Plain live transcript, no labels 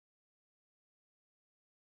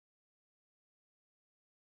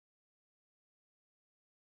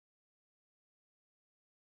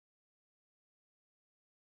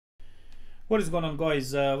What is going on,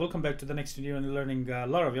 guys? Welcome back to the next video in learning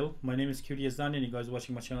Laravel. My name is QDS Dan and you guys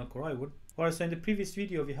watching my channel Coraiwood. Alright, so in the previous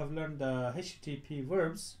video we have learned the HTTP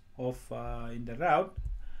verbs of in the route.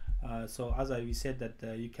 So as we said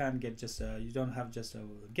that you can get just you don't have just a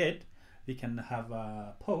get. We can have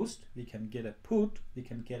a post, we can get a put, we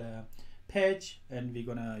can get a page, and we're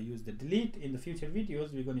gonna use the delete. In the future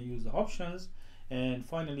videos we're gonna use the options, and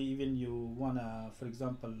finally even you wanna, for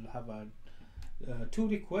example, have a two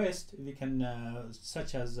requests, we can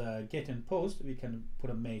such as get and post, we can put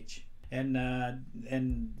a match,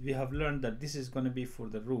 and we have learned that this is going to be for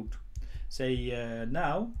the root. Say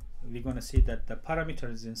now we're going to see that the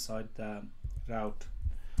parameters inside the route.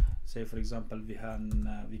 Say for example we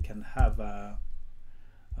can have a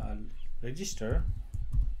register,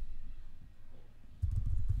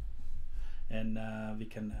 and we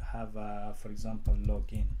can have for example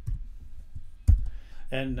login.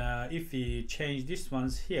 And if we change these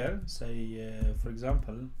ones here, say for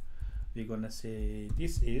example we're gonna say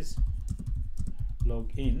this is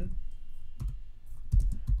login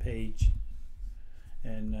page,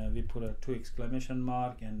 and we put a 2 exclamation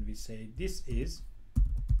mark, and we say this is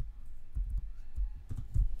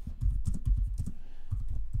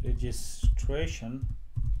registration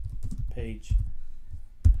page.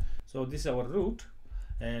 So this is our root,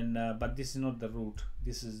 and but this is not the root,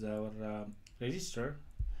 this is our register,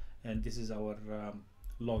 and this is our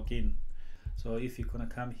login. So if you're gonna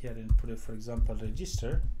come here and put it, for example,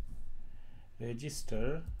 register, we're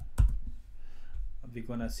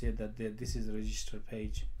gonna say that this is the register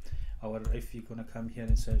page. If you're gonna come here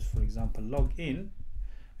and search, for example, login,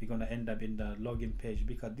 we're gonna end up in the login page,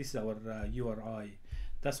 because this is our URI.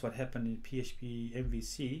 That's what happened in PHP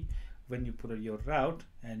MVC when you put your route,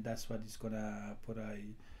 and that's what it's gonna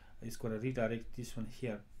it's gonna redirect this one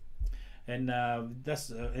here. And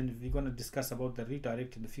and we're going to discuss about the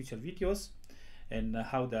redirect in the future videos, and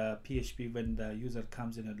how the PHP, when the user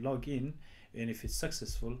comes in and log in, and if it's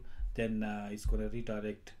successful, then it's going to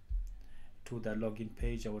redirect to the login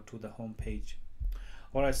page or to the home page.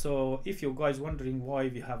 Alright, so if you guys wondering why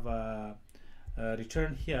we have a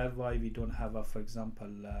return here, why we don't have a, for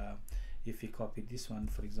example, if we copy this one,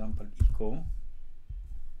 for example, echo,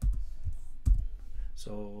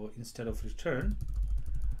 so instead of return,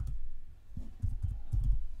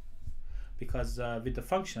 because with the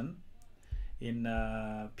function in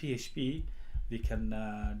PHP we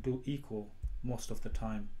can do echo most of the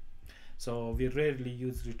time, so we rarely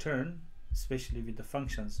use return, especially with the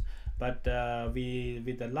functions. But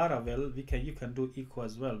with the Laravel you can do echo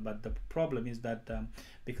as well. But the problem is that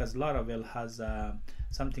because Laravel has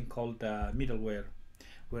something called middleware,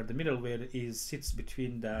 where the middleware sits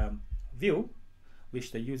between the view,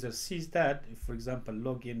 which the user sees that, for example,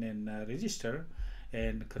 login and register,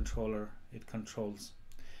 and controller, it controls,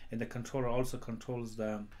 and the controller also controls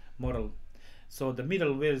the model. So the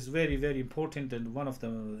middleware is very, very important, and one of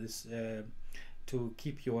them is to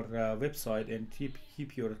keep your website and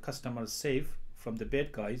keep your customers safe from the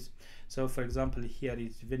bad guys. So for example here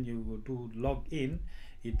is when you do log in,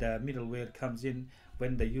 the middleware comes in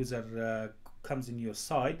when the user comes in your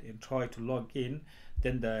site and try to log in.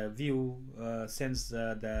 Then the view sends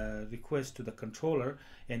the request to the controller,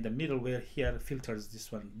 and the middleware here filters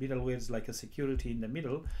this one. Middleware is like a security in the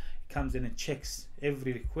middle. It comes in and checks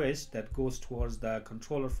every request that goes towards the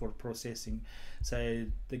controller for processing. So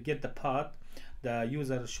to get the path, the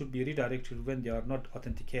user should be redirected when they are not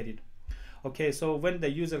authenticated. Okay, so when the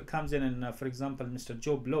user comes in and for example Mr.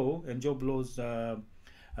 Joe Blow, and Joe Blow's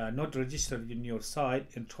not registered in your site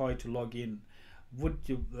and try to log in, would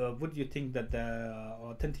you think that the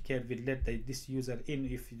authenticator will let this user in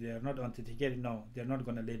if they are not authenticated? No, they're not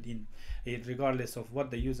going to let in, regardless of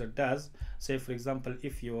what the user does. Say for example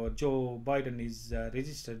if your Joe Biden is a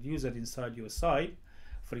registered user inside your site,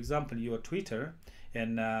 for example your Twitter,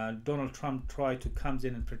 and Donald Trump try to comes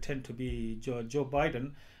in and pretend to be Joe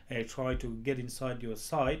Biden, try to get inside your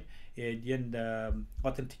site, and then the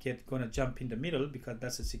authenticator gonna jump in the middle, because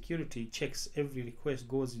that's a security, checks every request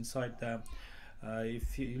goes inside the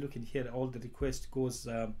if you look in here, all the request goes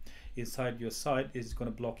inside your site, is going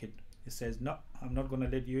to block it. It says no, I'm not going to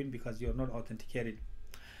let you in because you're not authenticated.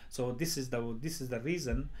 So this is the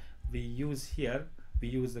reason we use here, we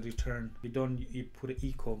use the return, we don't put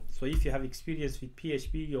echo. So if you have experience with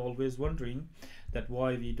PHP, you're always wondering that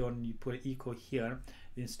why we don't put echo here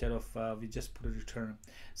instead of we just put a return.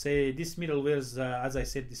 Say this middleware is as I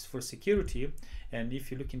said, this for security, and if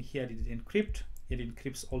you look in here, it encrypt. it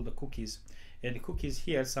encrypts all the cookies. And the cookies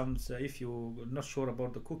here, some if you're not sure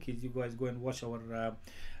about the cookies, you guys go and watch our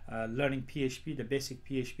learning PHP, the basic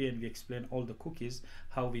PHP, and we explain all the cookies,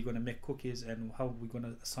 how we're going to make cookies and how we're going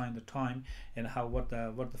to assign the time, and how what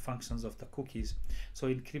the functions of the cookies. So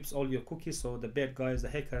it encrypts all your cookies, so the bad guys, the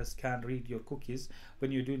hackers, can't read your cookies.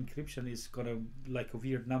 When you do encryption, it's gonna like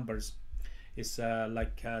weird numbers. It's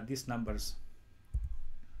like these numbers.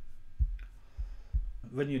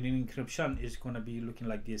 When you do encryption, it's gonna be looking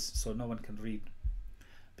like this, so no one can read,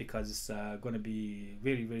 because it's gonna be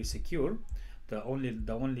very, very secure. The only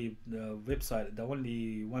website, the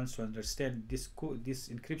only ones to understand this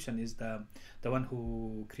encryption is the one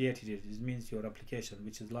who created it. It means your application,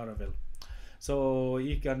 which is Laravel. So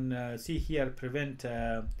you can see here, prevent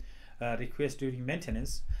request during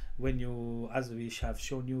maintenance. When you, as we have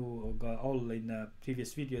shown you all in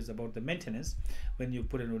previous videos about the maintenance, when you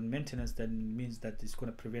put it on maintenance, then means that it's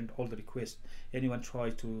going to prevent all the requests. Anyone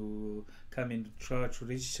try to come in, try to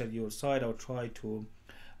register your site or try to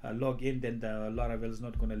log in, then the Laravel is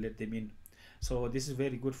not going to let them in. So this is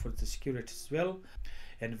very good for the security as well.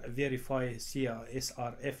 And verify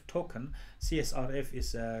CSRF token. CSRF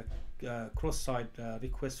is a cross-site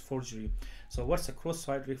request forgery. So what's a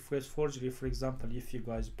cross-site request forgery? For example, if you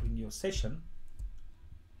guys put in your session,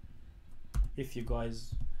 if you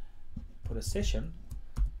guys put a session,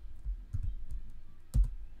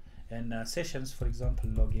 and sessions, for example,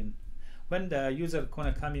 login, when the user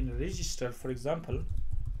gonna come in and register, for example,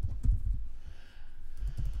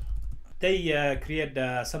 they create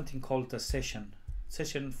something called a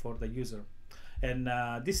session for the user. And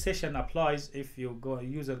this session applies if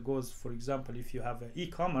user goes, for example, if you have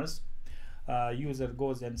e-commerce, user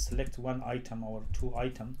goes and select one item or two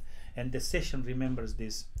items, and the session remembers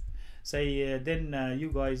this. Say then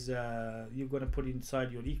you guys, you're gonna put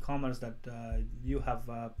inside your e-commerce that you have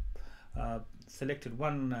selected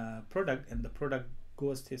one product, and the product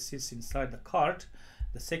goes to sits inside the cart.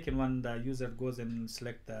 The second one, the user goes and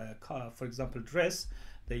select the for example, dress.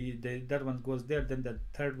 That one goes there. Then the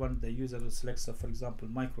third one, the user will select, for example,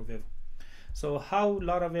 microwave. So how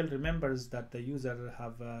Laravel remembers that the user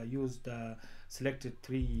have used selected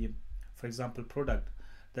three, for example, product?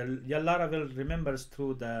 Laravel remembers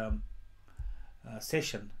through the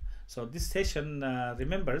session. So this session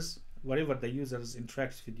remembers whatever the users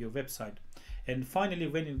interacts with your website. And finally,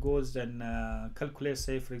 when it goes and calculates,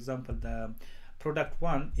 say for example, the product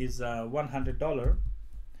 1 is $100,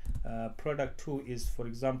 product 2 is, for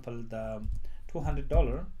example, the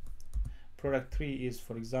 $200, product 3 is,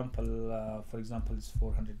 for example, is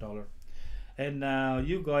 $400. And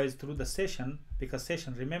you guys, through the session, because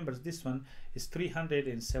session remembers this one is 300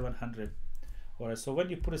 and 700. Alright, so when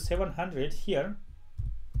you put a 700 here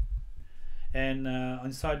and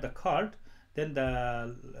inside the cart, then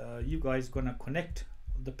the you guys gonna connect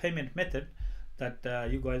the payment method that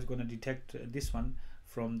you guys gonna detect this one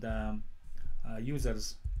from the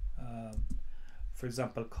users, for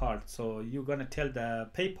example, card. So you're gonna tell the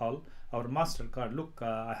PayPal or MasterCard, look,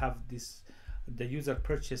 I have this, the user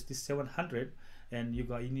purchased this 700, and you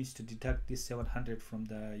needs to deduct this 700 from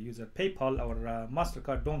the user. PayPal or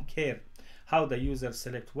MasterCard don't care how the user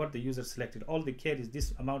select, what the user selected. All they care is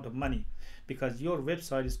this amount of money, because your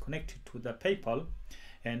website is connected to the PayPal,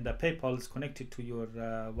 and the PayPal is connected to your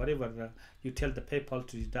whatever you tell the PayPal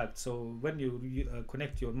to deduct. So when you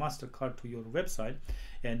connect your MasterCard to your website,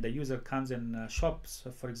 and the user comes and shops,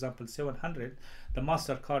 for example, 700, the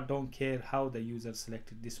MasterCard don't care how the user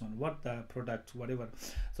selected this one, what the product, whatever.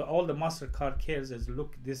 So all the MasterCard cares is,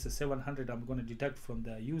 look, this is 700, I'm going to deduct from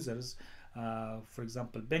the users, for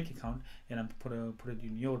example, bank account, and I'm put it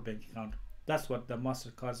in your bank account. That's what the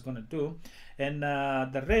MasterCard is going to do. And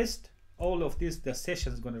the rest, all of this, the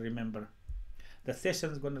session is going to remember. The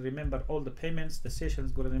session is going to remember all the payments. The session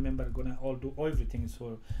is going to remember, going to all do everything.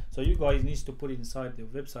 So you guys needs to put it inside the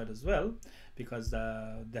website as well, because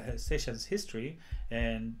the sessions history,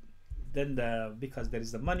 and then because there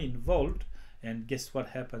is the money involved. And guess what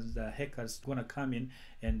happens? The hackers gonna come in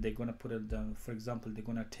and they're gonna put it down. For example, they're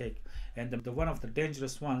gonna take, and the one of the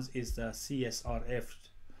dangerous ones is the CSRF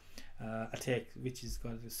attack, which is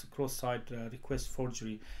called cross-site request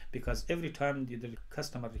forgery, because every time the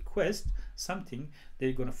customer requests something,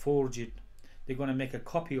 they're gonna forge it. They're gonna make a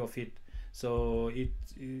copy of it. So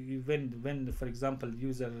when for example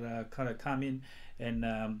user kind of come in,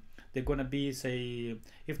 and they're gonna be, say,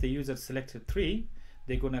 if the user selected 3,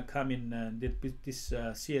 they're gonna come in with this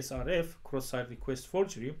CSRF, cross-site request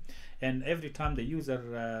forgery, and every time the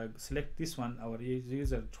user select this one, our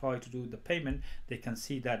user try to do the payment, they can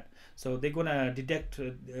see that. So they're gonna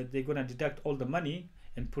deduct all the money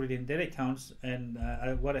and put it in their accounts, and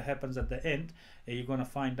what happens at the end, you're going to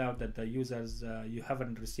find out that the users, you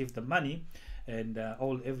haven't received the money, and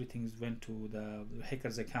everything went to the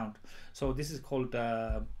hacker's account. So this is called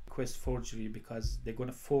request forgery, because they're going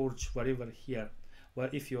to forge whatever here. Well,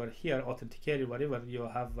 if you are here authenticated, whatever you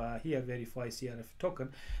have here, verify CRF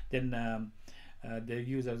token, then the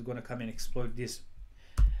user is going to come and exploit this.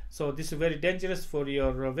 So this is very dangerous for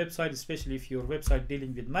your website, especially if your website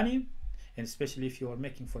dealing with money, and especially if you are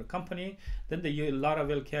making for a company. Then the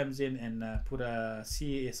Laravel comes in and put a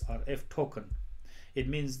CSRF token. It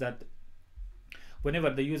means that whenever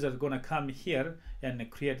the user is going to come here and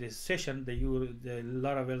create a session, the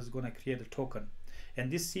Laravel is going to create a token,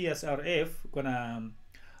 and this CSRF gonna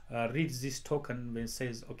reads this token when it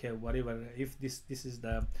says, okay, whatever, if this is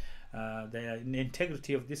the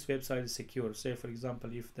integrity of this website is secure. Say for example,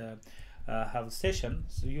 if the have a session,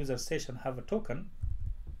 so user session have a token,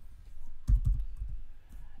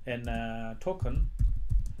 and token,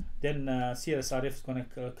 then CSRF is gonna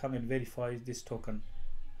come and verify this token.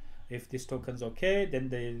 If this token is okay, then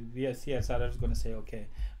the CSRF is going to say okay.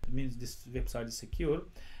 It means this website is secure,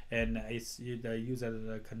 and the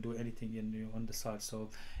user can do anything on the site.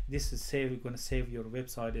 So this is going to save your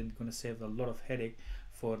website, and going to save a lot of headache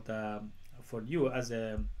for you as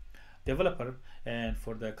a developer, and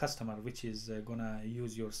for the customer which is going to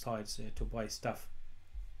use your sites to buy stuff.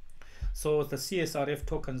 So the CSRF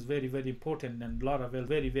token is very, very important, and Laravel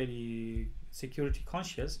very, very security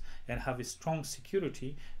conscious and have a strong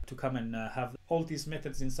security to come and have all these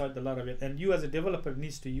methods inside the Laravel. And you as a developer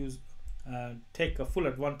needs to use take a full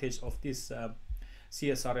advantage of this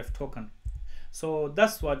CSRF token. So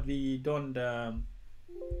that's what we don't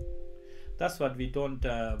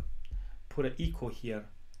put an echo here.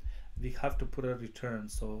 We have to put a return.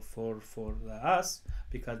 So for us,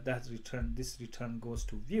 because this return goes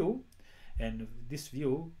to view, and this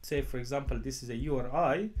view, say for example, this is a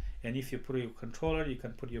URI, and if you put your controller, you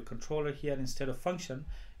can put your controller here instead of function,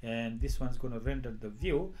 and this one's going to render the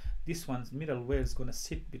view. This one's middleware is going to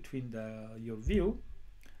sit between your view.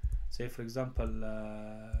 Say for example,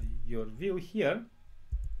 your view here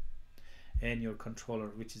and your controller,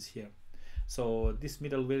 which is here. So this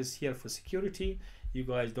middleware is here for security. You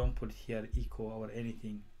guys don't put here echo or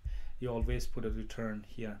anything. You always put a return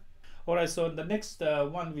here. Alright, so the next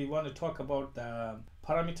one we want to talk about the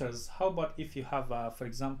parameters. How about if you have for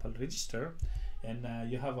example register, and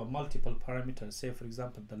you have a multiple parameters, say for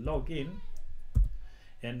example the login,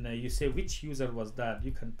 and you say which user was that.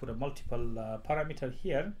 You can put a multiple parameter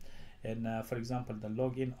here, and for example the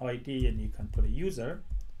login ID, and you can put a user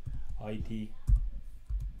ID,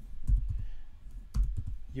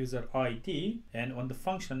 and on the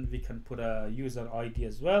function we can put a user ID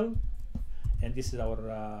as well, and this is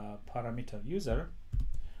our parameter user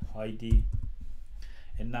ID.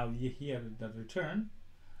 And now you hear the return,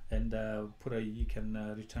 and you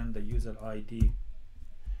can return the user ID.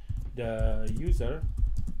 The user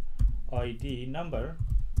ID number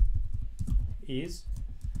is,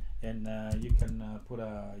 and you can put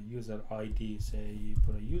a user ID. Say you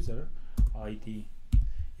put a user ID.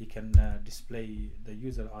 You can display the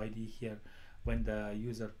user ID here when the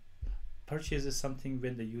user purchases something,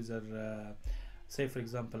 when the user say for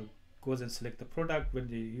example goes and select the product, when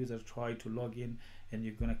the user try to log in, and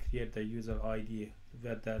you're going to create the user ID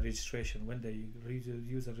with the registration. When the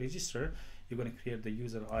user register, you're going to create the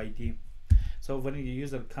user ID. So when the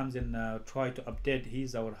user comes and try to update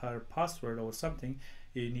his or her password or something,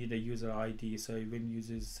 you need a user ID. So when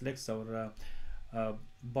user selects our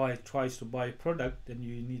tries to buy product, then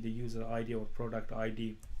you need a user ID or product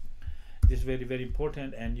ID. This is very, very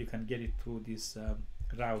important, and you can get it through this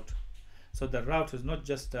route. So the route is not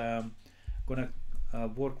just gonna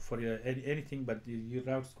work for anything, but your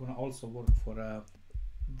route is gonna also work for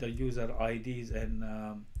the user IDs and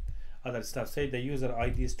other stuff. Say the user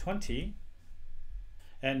ID is 20,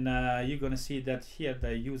 and you're gonna see that here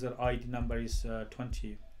the user ID number is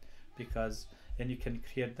 20, because, and you can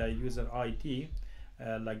create the user ID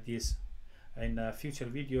like this. In future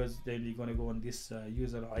videos, then we're going to go on this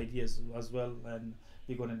user ID as well, and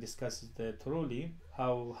we're going to discuss thoroughly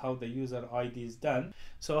how the user ID is done.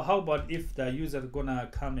 So how about if the user gonna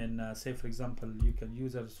come and say for example, you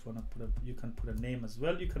can put a name as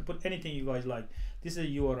well. You can put anything you guys like. This is a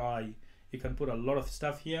URI. You can put a lot of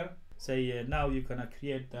stuff here. Say now you're gonna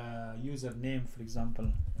create the user name, for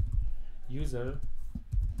example, user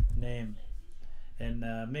name, and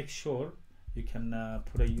make sure you can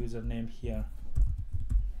put a username here.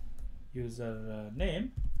 User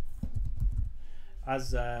name.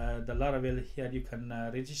 As the Laravel here, you can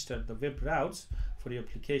register the web routes for your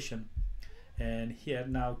application, and here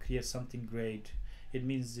now create something great. it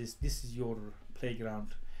means this is your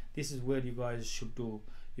playground. This is where you guys should do.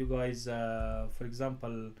 You guys, for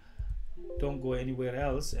example, don't go anywhere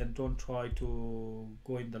else, and don't try to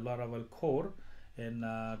go in the Laravel core and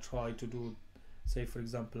try to do, say for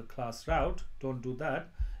example, class route. Don't do that.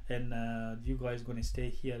 And you guys gonna stay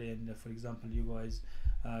here, and for example, you guys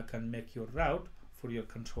can make your route for your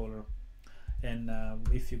controller. And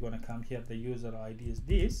if you're gonna come here, the user ID is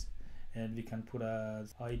this, and we can put a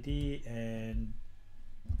ID, and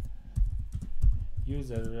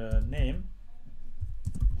user name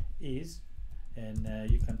is, and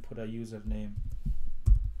you can put a username,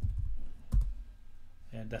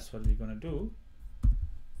 and that's what we're gonna do.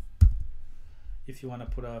 If you want to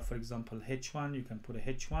put a, for example, h1, you can put a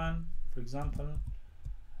h1, for example,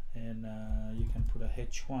 and you can put a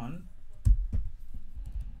h1.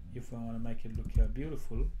 If you want to make it look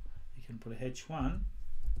beautiful, you can put a h1,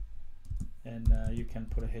 and you can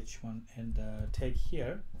put a h1 and tag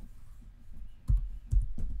here.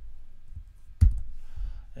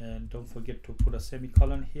 And don't forget to put a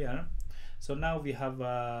semicolon here. So now we have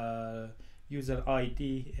a user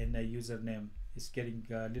ID and a username. It's getting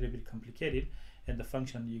a little bit complicated, and the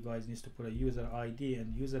function, you guys need to put a user ID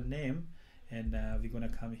and username. And we're gonna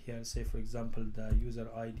come here, say for example, the user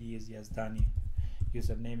ID is Yazdani,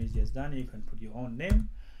 username is Yazdani. You can put your own name,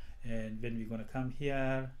 and then we're gonna come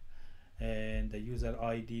here, and the user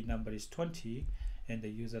ID number is 20, and the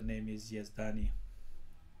username is Yazdani.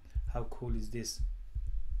 How cool is this?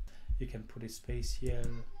 You can put a space here,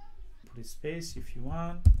 put a space if you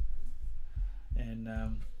want, and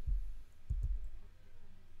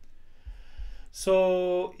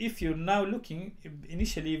so if you're now looking,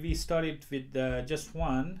 initially we started with just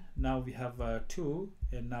one, now we have two,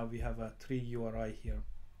 and now we have a 3 URI here.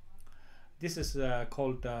 This is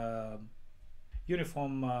called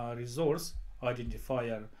uniform resource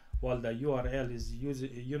identifier, while the URL is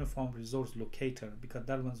uniform resource locator, because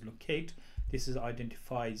that one's locate, this is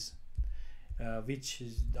identifies. Which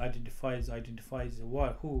is identifies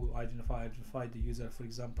what, who identify the user, for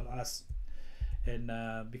example us. And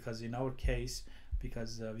because in our case,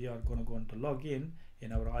 because we are going to go into login,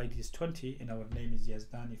 and our ID is 20 and our name is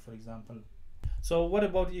Yazdani, for example. So what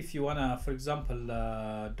about if you wanna, for example,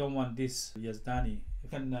 don't want this Yazdani? You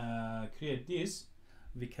can create this.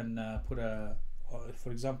 We can put a,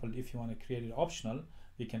 for example, if you want to create it optional,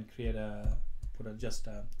 we can create a, put a just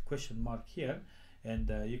a question mark here,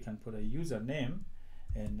 and you can put a username,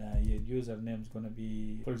 and your username is going to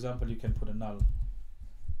be, for example, you can put a null.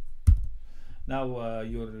 Now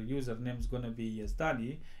your username is going to be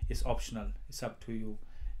Yazdani. It's optional, it's up to you.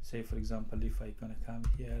 Say for example, if I gonna come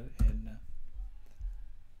here, and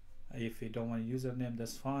if you don't want a username,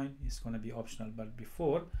 that's fine, it's going to be optional. But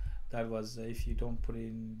before that was if you don't put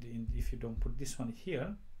if you don't put this one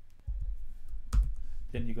here,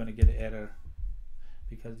 then you're going to get an error,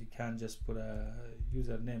 because you can't just put a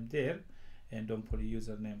username there and don't put a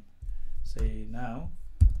username. Say now,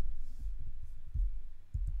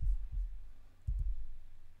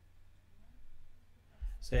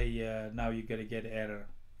 say now you're gonna get error,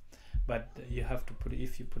 but you have to put,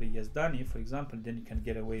 if you put a Yazdani, for example, then you can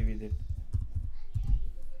get away with it.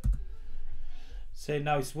 Say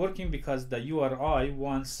now it's working because the URI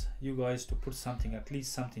wants you guys to put something, at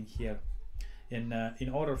least something here. And in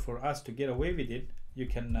order for us to get away with it, you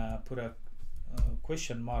can put a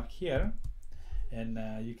question mark here, and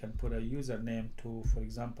you can put a username to, for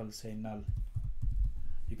example, say null.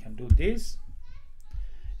 You can do this,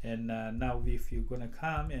 and now if you're gonna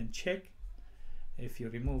come and check, if you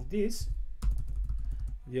remove this,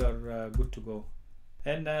 you're good to go.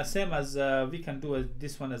 And same as we can do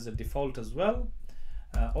this one as a default as well.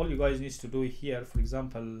 All you guys need to do here, for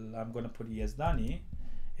example, I'm gonna put Yazdani,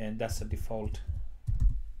 and that's a default.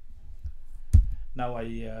 Now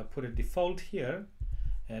I put a default here,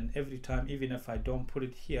 and every time, even if I don't put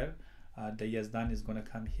it here, the Yazdani is gonna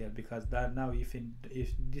come here, because that now if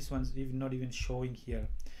this one's even not even showing here,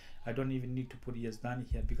 I don't even need to put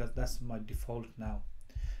Yazdani here, because that's my default now.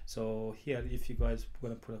 So here, if you guys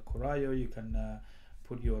gonna put a Corayo, you can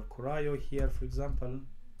put your Corayo here, for example.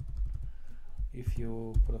 If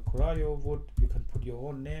you put a Corayo wood, you can put your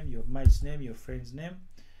own name, your mate's name, your friend's name.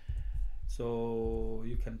 So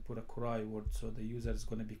you can put a Corayo wood, so the user is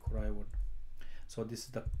going to be Corayo wood. So this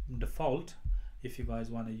is the default. If you guys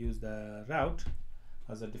want to use the route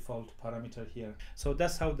as a default parameter here, so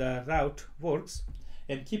that's how the route works.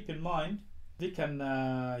 And keep in mind, we can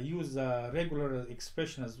use a regular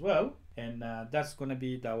expression as well, and that's going to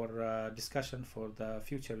be our discussion for the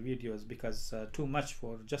future videos, because too much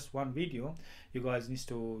for just one video. You guys need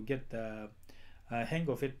to get the hang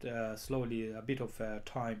of it slowly, a bit of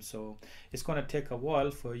time. So it's gonna take a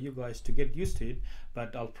while for you guys to get used to it,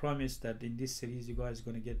 but I'll promise that in this series you guys are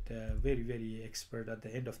gonna get very expert at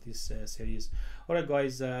the end of this series. Alright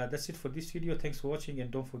guys, that's it for this video. Thanks for watching,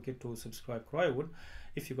 and don't forget to subscribe, Crywood.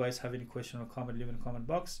 If you guys have any question or comment, leave in the comment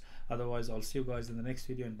box. Otherwise, I'll see you guys in the next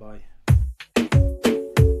video, and bye.